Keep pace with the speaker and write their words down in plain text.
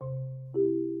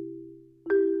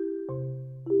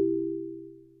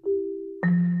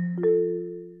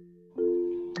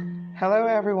Hello,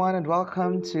 everyone, and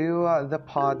welcome to the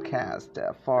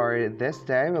podcast. For this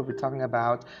day, we'll be talking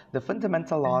about the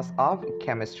fundamental laws of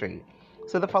chemistry.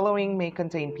 So, the following may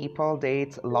contain people,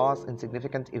 dates, laws, and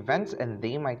significant events, and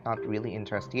they might not really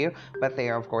interest you, but they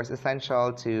are, of course,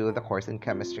 essential to the course in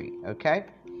chemistry. Okay?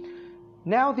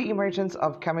 Now, the emergence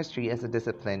of chemistry as a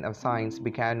discipline of science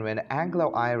began when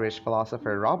Anglo-Irish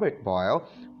philosopher Robert Boyle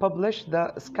published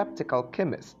The Skeptical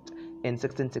Chymist in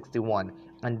 1661.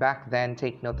 And back then,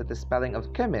 take note that the spelling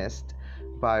of chemist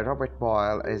by Robert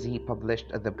Boyle as he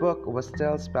published the book was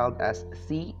still spelled as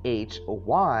Chymist.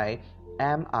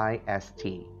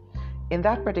 In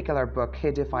that particular book,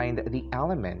 he defined the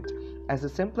element as the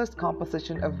simplest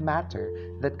composition of matter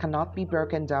that cannot be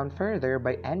broken down further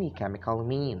by any chemical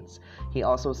means. He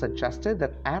also suggested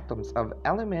that atoms of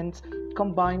elements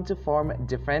combine to form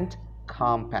different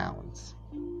compounds.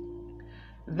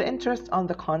 The interest on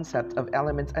the concept of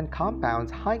elements and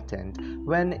compounds heightened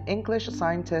when English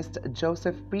scientist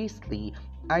Joseph Priestley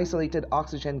isolated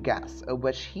oxygen gas,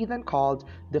 which he then called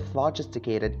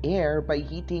dephlogisticated air, by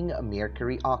heating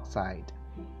mercury oxide.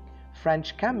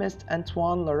 French chemist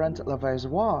Antoine Laurent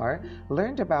Lavoisier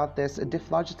learned about this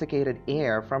dephlogisticated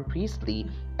air from Priestley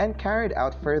and carried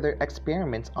out further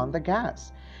experiments on the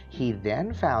gas. He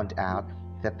then found out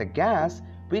that the gas,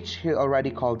 which he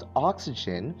already called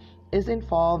oxygen, is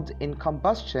involved in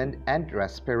combustion and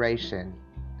respiration.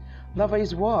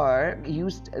 Lavoisier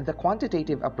used the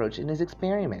quantitative approach in his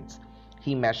experiments.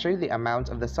 He measured the amount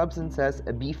of the substances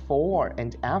before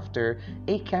and after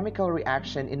a chemical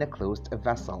reaction in a closed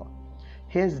vessel.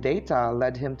 His data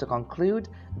led him to conclude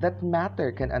that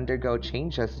matter can undergo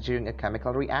changes during a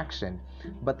chemical reaction,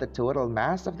 but the total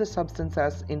mass of the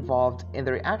substances involved in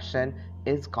the reaction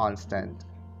is constant.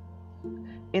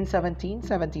 In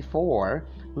 1774,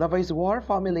 Lavoisier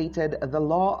formulated the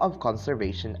law of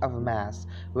conservation of mass,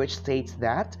 which states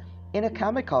that in a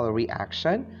chemical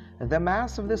reaction, the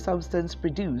mass of the substance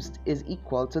produced is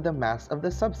equal to the mass of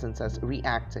the substances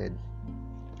reacted.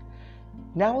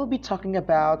 Now we'll be talking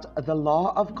about the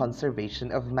law of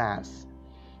conservation of mass.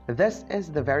 This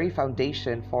is the very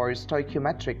foundation for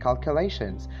stoichiometric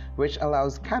calculations, which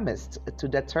allows chemists to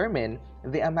determine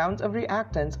the amount of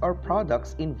reactants or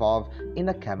products involved in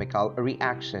a chemical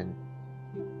reaction.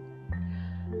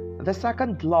 The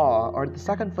second law, or the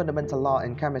second fundamental law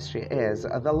in chemistry, is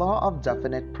the law of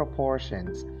definite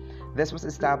proportions. This was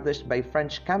established by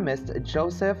French chemist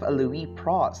Joseph Louis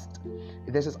Proust.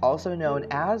 This is also known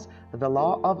as the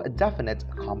law of definite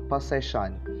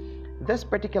composition. This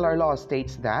particular law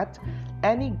states that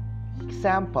any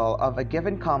sample of a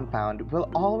given compound will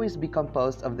always be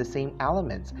composed of the same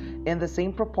elements in the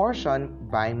same proportion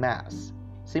by mass.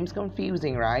 Seems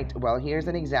confusing, right? Well, here's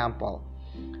an example.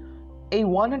 A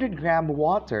 100-gram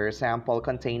water sample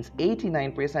contains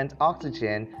 89%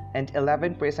 oxygen and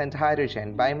 11%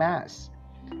 hydrogen by mass.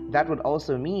 That would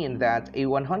also mean that a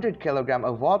 100 kilogram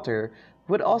of water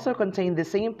would also contain the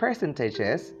same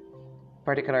percentages,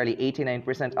 particularly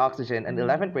 89% oxygen and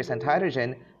 11%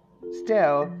 hydrogen,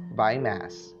 still by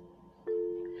mass.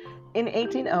 In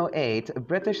 1808,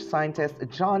 British scientist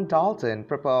John Dalton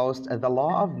proposed the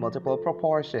law of multiple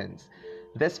proportions.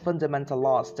 This fundamental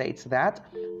law states that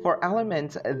for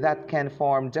elements that can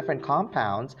form different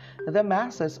compounds, the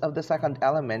masses of the second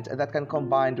element that can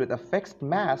combine with a fixed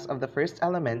mass of the first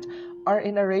element are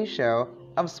in a ratio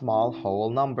of small whole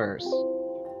numbers.